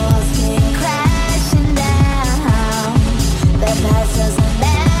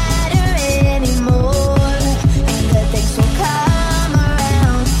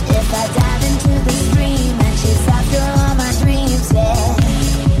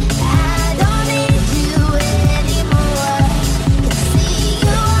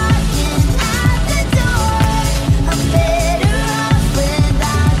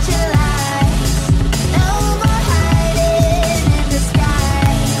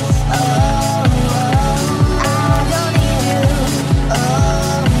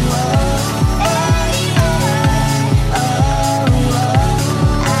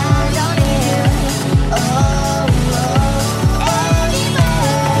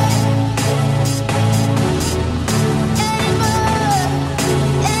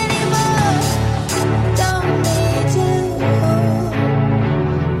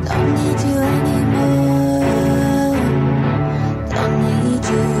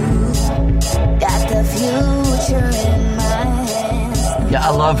 Yeah,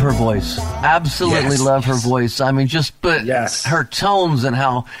 I love her voice. Absolutely love her voice. I mean, but her tones and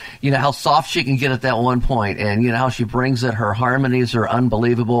how soft she can get at that one point, and how she brings it. Her harmonies are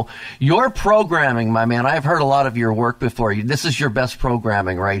unbelievable. Your programming, my man, I've heard a lot of your work before. This is your best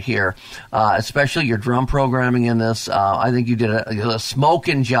programming right here, especially your drum programming in this. I think you did a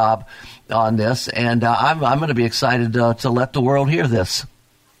smoking job on this, and I'm going to be excited to let the world hear this.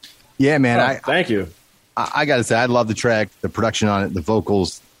 Yeah, man. Thank you. I got to say, I love the track, the production on it, the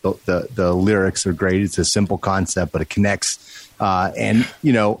vocals, the lyrics are great. It's a simple concept, but it connects. And,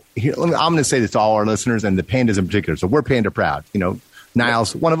 here, I'm going to say this to all our listeners and the Pandas in particular. So we're Panda proud.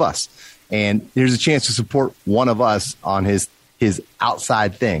 Niall's one of us. And there's a chance to support one of us on his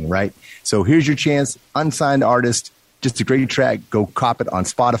outside thing, right? So here's your chance. Unsigned artist, just a great track. Go cop it on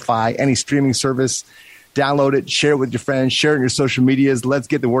Spotify, any streaming service. Download it, share it with your friends, share it in your social medias. Let's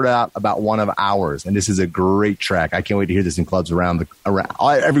get the word out about one of ours. And this is a great track. I can't wait to hear this in clubs around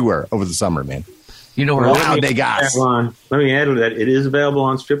everywhere over the summer, man. Wow, DEGAS. Let me add to that. It is available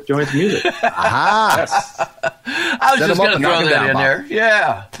on Strip Joints Music. Aha. I was just going to throw that in there.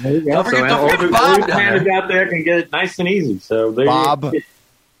 Yeah. There you go. All the Pandas out there can get it nice and easy. So Bob,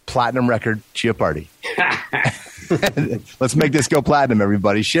 platinum record, Chiappardi. Let's make this go platinum,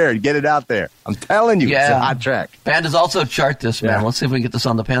 everybody. Share it. Get it out there. I'm telling you, it's a hot track. Pandas also chart this, man. Yeah. Let's see if we can get this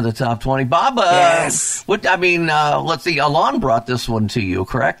on the Panda Top 20. Bob, let's see. Alon brought this one to you,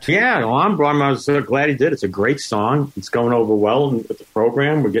 correct? Yeah, Alon brought him. I was so glad he did. It's a great song. It's going over well with the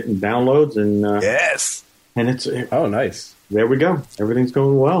program. We're getting downloads. And And it's... Oh, nice. There we go. Everything's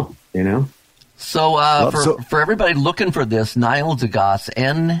going well, So, for everybody looking for this, NIEL DEGAS,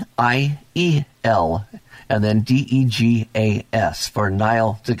 NIEL, and then DEGAS for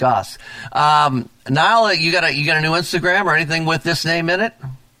NIEL DEGAS. Niall, you got a new Instagram or anything with this name in it?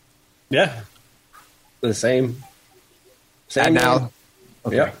 Yeah, the same now.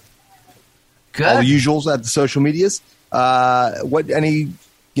 Okay. Yep. Good. All the usuals at the social medias. What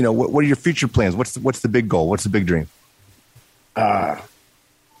are your future plans? What's the big goal? What's the big dream?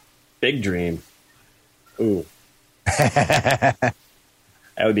 Big dream. Ooh. That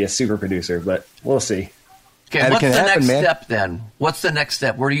would be a super producer, but we'll see. Okay, what's the next step then? What's the next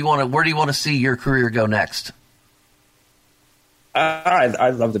step? Where do you want to see your career go next?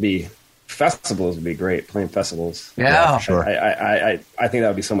 I'd love to be festivals would be great. Playing festivals. Yeah, sure. I think that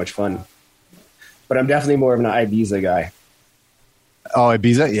would be so much fun. But I'm definitely more of an Ibiza guy. Oh,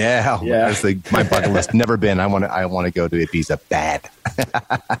 Ibiza, yeah. That's my bucket list. Never been. I want to go to Ibiza bad.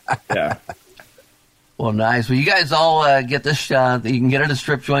 Yeah. Well, nice. Well, you guys all get this. You can get it at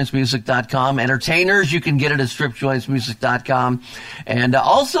stripjointsmusic.com. Entertainers, you can get it at stripjointsmusic.com. And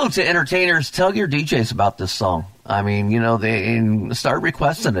also to entertainers, tell your DJs about this song. I mean, they start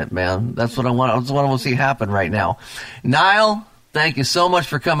requesting it, man. That's what I want. That's what I want to see happen right now. Niall, thank you so much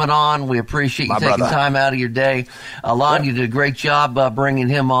for coming on. We appreciate you taking time out of your day. Alon, you did a great job bringing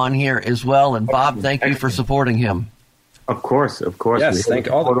him on here as well. And Bob, thank you for supporting him. Of course. Yes, thank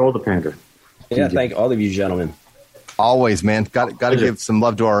all the Panda. Yeah, thank all of you gentlemen. Always, man. Got to give some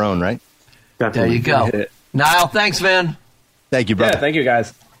love to our own, right? Definitely. There you go. Niall, thanks, man. Thank you, brother. Yeah, thank you,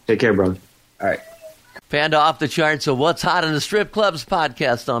 guys. Take care, brother. All right. Panda off the charts of What's Hot in the Strip Clubs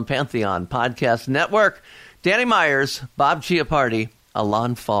podcast on Pantheon Podcast Network. Danny Myers, Bob Chiappardi,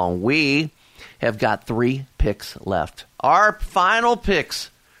 Alon Fong. We have got 3 picks left. Our final picks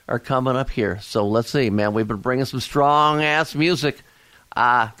are coming up here. So let's see, man. We've been bringing some strong-ass music.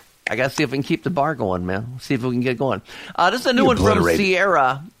 I got to see if we can keep the bar going, man. See if we can get going. This is a new one from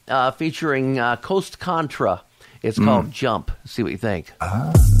Sierra featuring Coast Contra. It's called Jump. See what you think.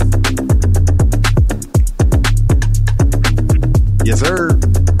 Yes, sir.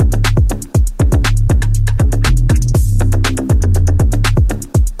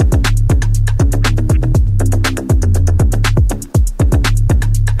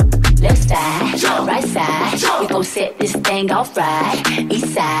 Left side, right side, we gon' set this thing off right.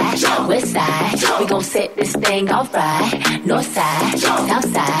 East side, west side, we gon' set this thing off right. North side, south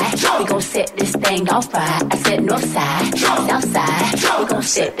side, we gon' set this thing off right. I said north side, south side, we gon'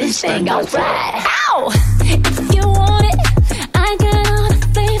 set this thing off right. Ow! If you want it, I got all the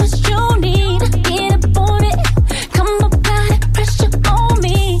flavors you need. Get up on it, come apply that pressure on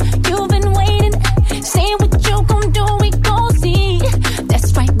me. You've been waiting, say what you gon' do, we gon' see.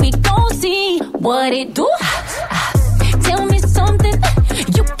 That's right, we gon' see what it do. Tell me something,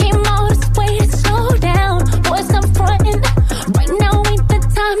 you came all this way to slow down. Boys, stop frontin', right now ain't the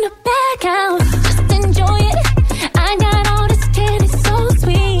time to back out. Just enjoy it, I got all this candy so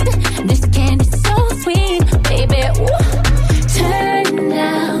sweet. This candy so sweet, baby, ooh.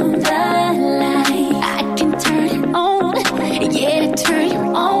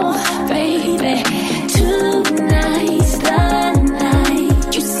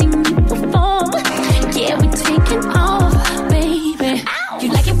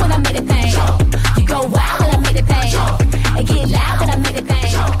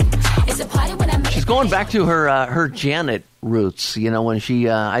 going back to her Janet roots, when she,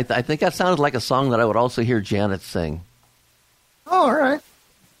 I think that sounded like a song that I would also hear Janet sing. Oh, all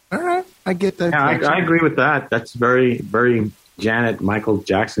right. I get that. Yeah, I agree with that. That's very, very Janet, Michael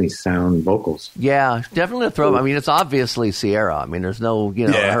Jackson sound vocals. Yeah, definitely a throw. I mean, it's obviously Sierra. I mean, there's no,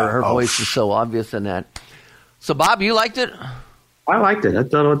 her voice is so obvious in that. So, Bob, you liked it? I liked it. I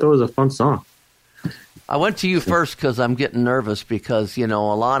thought it was a fun song. I went to you first because I'm getting nervous because,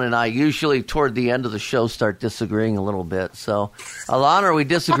 Alon and I usually toward the end of the show start disagreeing a little bit. So, Alon, are we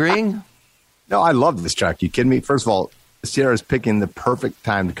disagreeing? No, I love this track. You kidding me? First of all, Sierra's picking the perfect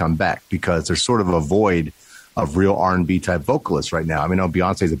time to come back because there's sort of a void of real R&B type vocalists right now. I mean, I know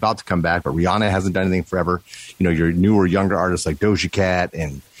Beyonce's about to come back, but Rihanna hasn't done anything forever. Your newer, younger artists like Doja Cat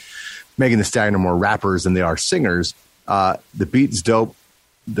and Megan Thee Stallion are more rappers than they are singers. The beat's dope.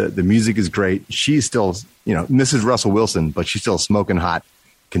 The music is great. She's still, and this is Russell Wilson, but she's still smoking hot,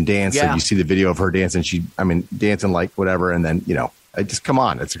 can dance. Yeah. And you see the video of her dancing. Dancing like whatever. And then, just come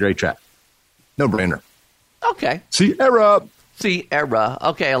on. It's a great track. No brainer. Okay. Sierra.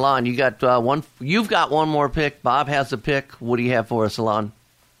 Okay, Alon, you got one. You've got one more pick. Bob has a pick. What do you have for us, Alon?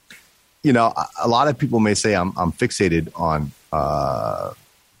 A lot of people may say I'm fixated on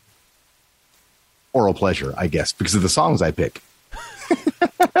oral pleasure, I guess, because of the songs I pick.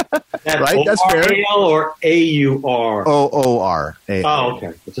 Right? That's fair. A-L or A-U-R? O-O-R. Oh,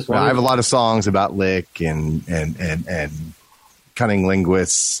 okay. I have a lot of songs about lick and cunning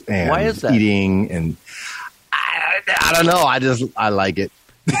linguists and Why is that? eating and I don't know. I like it.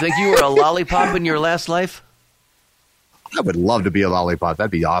 You think you were a lollipop in your last life? I would love to be a lollipop.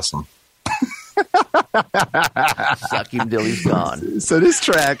 That'd be awesome. Suck him till he's gone. So this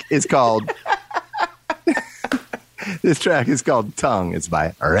track is called Tongue. It's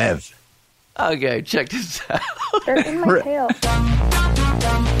by Rev. Okay, check this out. They're in my tail.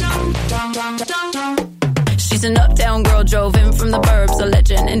 She's an uptown girl, drove in from the burbs, a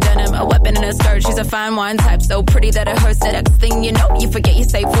legend in denim, a weapon in a skirt. She's a fine wine type, so pretty that it hurts. The next thing you know, you forget your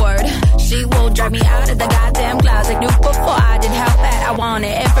safe word. She won't drive me out of the goddamn closet. Knew before I did how bad I want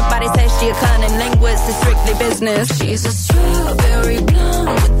it. Everybody says she a cunning linguist, it's strictly business. She's a strawberry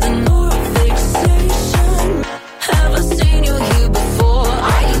blonde with a North fixation. Have I seen you here before?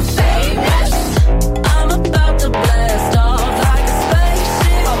 Are you famous? I'm about to blast off like a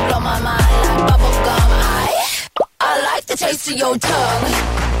spaceship. I'll blow my mind like bubble gum. I like the taste of your tongue.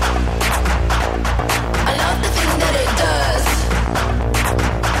 I love the thing that it does.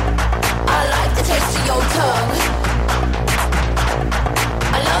 I like the taste of your tongue.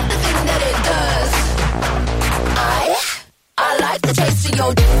 I love the thing that it does. I like the taste of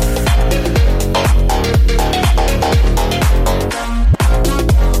your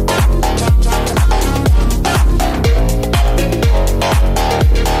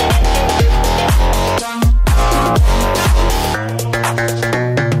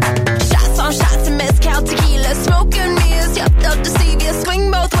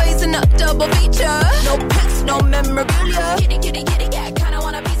double feature. No pics, no memorabilia. Kitty, kitty, kitty, cat. Kinda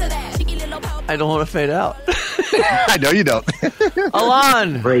want a piece of that. Cheeky little pop. I don't want to fade out. I know you don't.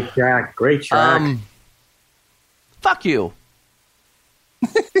 Alon. Great track. Fuck you.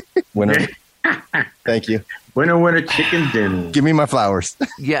 Winner. Thank you. Winner, chicken dinner. Give me my flowers.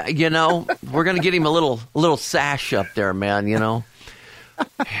 Yeah, we're going to get him a little sash up there, man,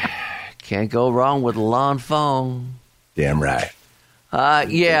 Can't go wrong with Alon Fong. Damn right.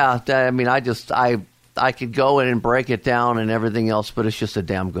 Yeah, I could go in and break it down and everything else, but it's just a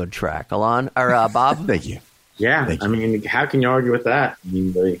damn good track. Alon, or Bob? Thank you. Yeah, Thank you. I mean, how can you argue with that? I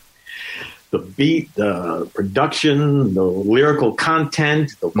mean, the beat, the production, the lyrical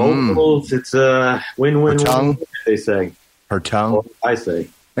content, the vocals, it's a win-win. Her tongue, they say. Her tongue. Well, I say.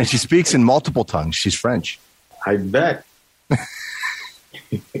 And she speaks in multiple tongues. She's French. I bet.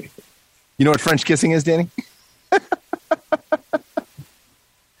 You know what French kissing is, Danny?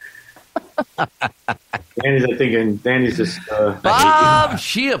 Danny's just... Bob,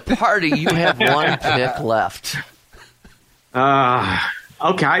 she a party. You have one pick left.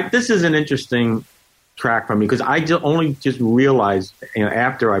 Okay, this is an interesting track for me because I only just realized,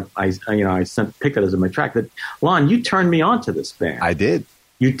 after I picked it as my track that, Lon, you turned me on to this band. I did.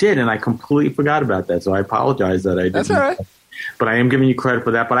 You did, and I completely forgot about that, so I apologize that I didn't. That's all right. But I am giving you credit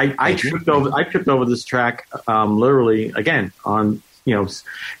for that. But I tripped over this track literally again on New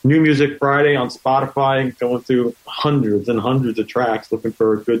Music Friday on Spotify, going through hundreds and hundreds of tracks looking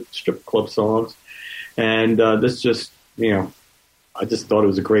for good strip club songs, and this just I just thought it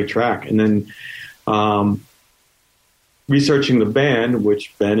was a great track. And then researching the band,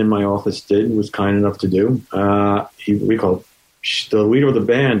 which Ben in my office did, was kind enough to do. The leader of the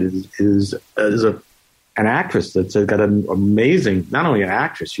band is a an actress that's got an amazing, not only an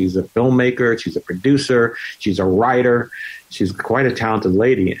actress, she's a filmmaker, she's a producer, she's a writer. She's quite a talented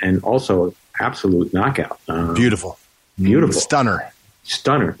lady and also an absolute knockout. Beautiful.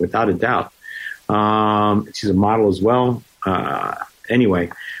 Stunner, without a doubt. She's a model as well.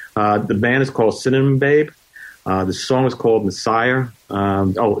 Anyway, the band is called Cinnamon Babe. The song is called Messiah.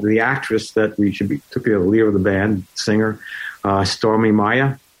 The actress that took the lead of the band, singer, Stormy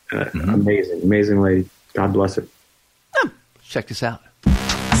Maya. Amazing lady. God bless her. Check this out.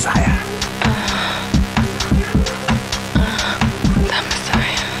 Messiah.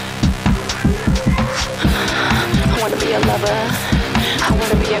 I want to be a lover. I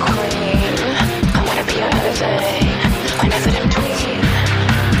want to be a queen. I want to be everything. Whenever in between.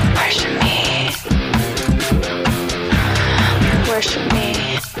 Worship me. Worship me.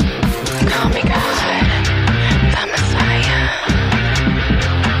 Call me God. The Messiah.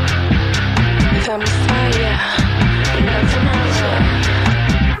 The Messiah. You know the Messiah.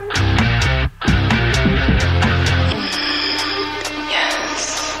 Yes.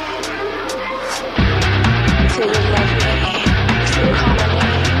 Do you love me? Do you call my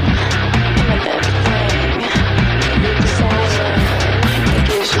name? And everything you desire, it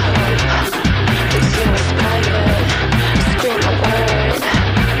gives you hope. Makes you inspired. Scream a word.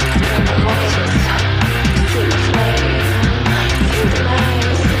 Scream a voice. See the flame. See the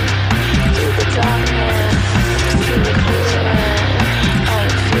light. Through the darkness. See the clear. I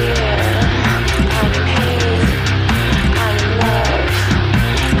am fear. I am hate. I am love.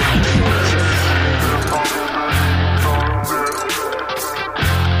 I am peace.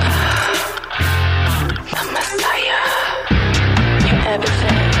 The Messiah, you're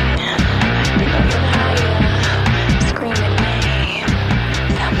everything. You're nothing higher. Screaming name.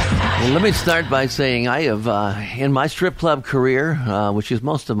 The Messiah. Well, let me start by saying I have, in my strip club career, which is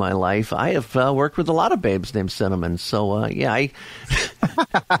most of my life, I have worked with a lot of babes named Cinnamon. So, yeah,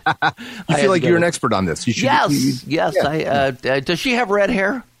 You feel like you're an expert on this. You should. Yes. Yeah. Does she have red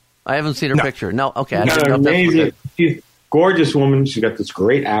hair? I haven't seen her picture. No. Okay. I She's didn't know an if that's amazing, she's a gorgeous woman. She's got this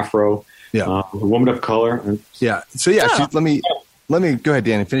great afro. Yeah. A woman of color. And Yeah. So let me go ahead,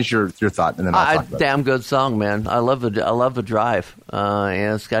 Danny. Finish your thought, and then I'll talk about it. damn good song, man. I love the drive.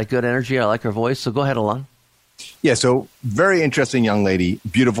 And it's got good energy. I like her voice. So go ahead, Alon. Yeah. So very interesting young lady,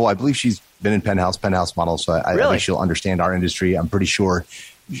 beautiful. I believe she's been in Penthouse model, so I Really? think she'll understand our industry. I'm pretty sure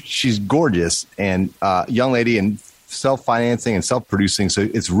she's gorgeous and young lady and self-financing and self-producing. So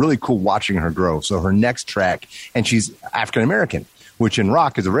it's really cool watching her grow. So her next track, and she's African American, which in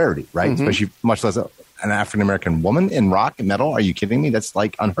rock is a rarity, right? Especially much less an African American woman in rock and metal. Are you kidding me? That's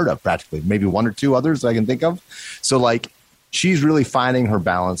like unheard of practically. Maybe one or two others I can think of. So like she's really finding her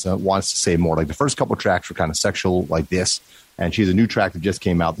balance and wants to say more. Like the first couple tracks were kind of sexual like this. And she has a new track that just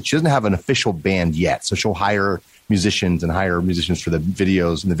came out that she doesn't have an official band yet. So she'll hire musicians for the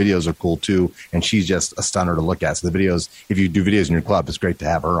videos, and the videos are cool too. And she's just a stunner to look at. So the videos, if you do videos in your club, it's great to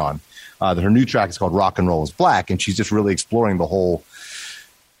have her on. Her new track is called Rock and Roll is Black. And she's just really exploring the whole,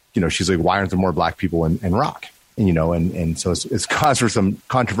 she's like, why aren't there more black people in rock? And so it's caused for some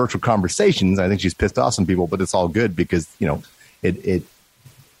controversial conversations. I think she's pissed off some people, but it's all good because, we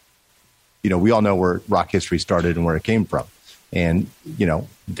all know where rock history started and where it came from. And,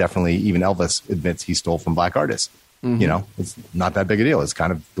 definitely even Elvis admits he stole from black artists. It's not that big a deal. It's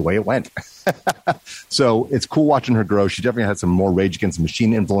kind of the way it went. So it's cool watching her grow. She definitely had some more Rage Against the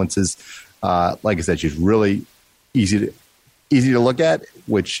Machine influences. Like I said, she's really easy to look at,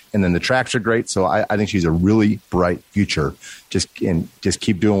 and then the tracks are great. So I think she's a really bright future. Just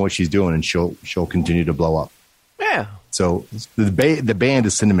keep doing what she's doing, and she'll continue to blow up. Yeah. So the band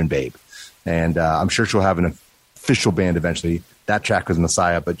is Cinnamon Babe, and I'm sure she'll have an official band eventually. That track was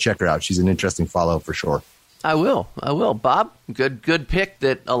Messiah, but check her out. She's an interesting follow for sure. I will. Bob, good pick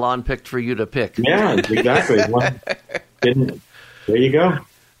that Alon picked for you to pick. Yeah, exactly. There you go.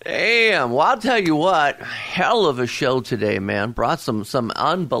 Damn. Well, I'll tell you what, hell of a show today, man. Brought some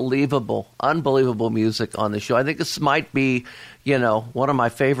unbelievable music on the show. I think this might be, one of my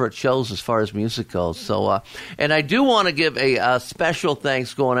favorite shows as far as music goes. So, and I do want to give a special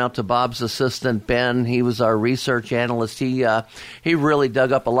thanks going out to Bob's assistant, Ben. He was our research analyst. He really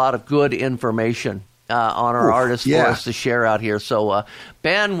dug up a lot of good information on our artists for us to share out here. So,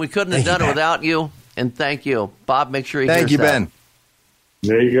 Ben, we couldn't have done it without you, and thank you. Bob, make sure he hears that. Thank you, Ben.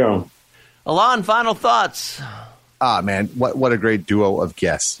 There you go. Alon, final thoughts. Man, what a great duo of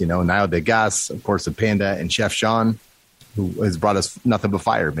guests. NIEL DEGAS, of course, the Panda, and Chef Sean, who has brought us nothing but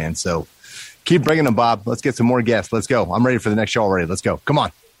fire, man. So keep bringing them, Bob. Let's get some more guests. Let's go. I'm ready for the next show already. Let's go. Come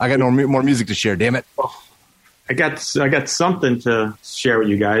on. I got more music to share, damn it. I got something to share with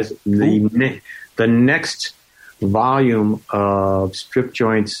you guys. The the next volume of Strip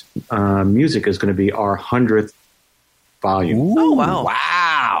Joints music is going to be our 100th volume. Ooh, oh, wow.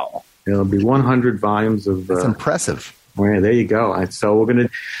 Wow. It'll be 100 volumes of... That's impressive. Well, yeah, there you go. So we're going to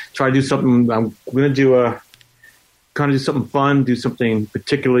try to do something... I'm going to do kind of do something fun, do something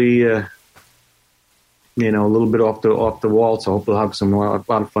particularly, a little bit off the wall. So hopefully we'll have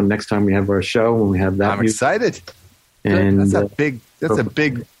a lot of fun next time we have our show, when we have that. I'm excited. And that's a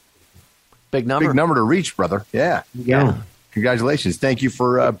big number to reach, brother. Yeah. Yeah. Congratulations. Thank you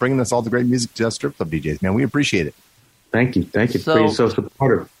for bringing us all the great music to Strip Club DJs, man. We appreciate it. Thank you. For being so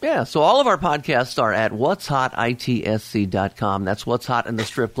supportive. Yeah, so all of our podcasts are at what'shotitsc.com. That's What's Hot in the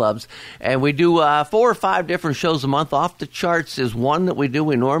Strip Clubs. And we do 4 or 5 different shows a month. Off the Charts is one that we do.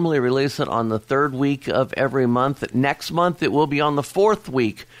 We normally release it on the 3rd week of every month. Next month, it will be on the 4th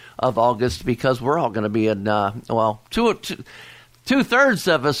week of August, because we're all going to be in, two-thirds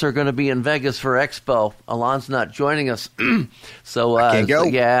of us are going to be in Vegas for Expo. Alon's not joining us. So I can't go.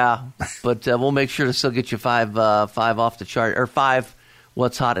 Yeah, but we'll make sure to still get you 5 off the chart, or 5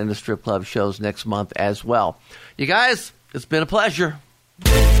 What's Hot in the Strip Club shows next month as well. You guys, it's been a pleasure.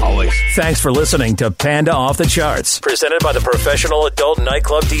 Always. Thanks for listening to Panda Off the Charts, presented by the Professional Adult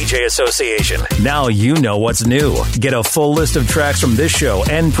Nightclub DJ Association. Now you know what's new. Get a full list of tracks from this show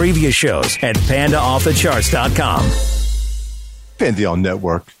and previous shows at pandaoffthecharts.com. Pantheon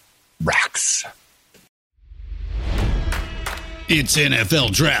Network rocks. It's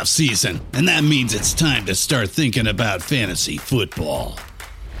NFL draft season, and that means it's time to start thinking about fantasy football.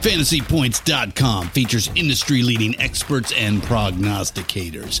 FantasyPoints.com features industry-leading experts and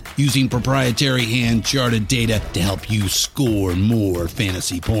prognosticators using proprietary hand-charted data to help you score more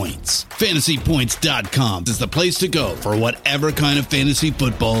fantasy points. FantasyPoints.com is the place to go for whatever kind of fantasy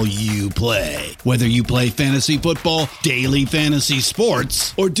football you play. Whether you play fantasy football, daily fantasy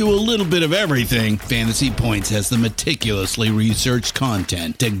sports, or do a little bit of everything, Fantasy Points has the meticulously researched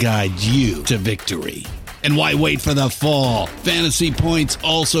content to guide you to victory. And why wait for the fall? Fantasy Points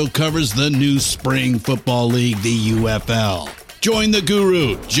also covers the new spring football league, the UFL. Join the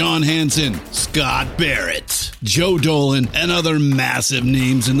guru, John Hansen, Scott Barrett, Joe Dolan, and other massive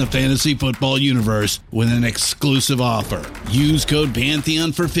names in the fantasy football universe with an exclusive offer. Use code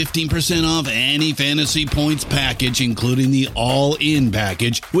Pantheon for 15% off any Fantasy Points package, including the all-in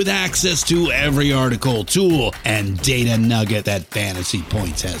package, with access to every article, tool, and data nugget that Fantasy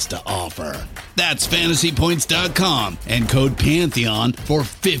Points has to offer. That's FantasyPoints.com and code Pantheon for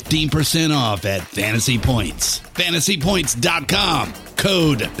 15% off at Fantasy Points. FantasyPoints.com,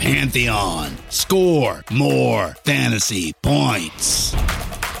 code Pantheon. Score more fantasy points.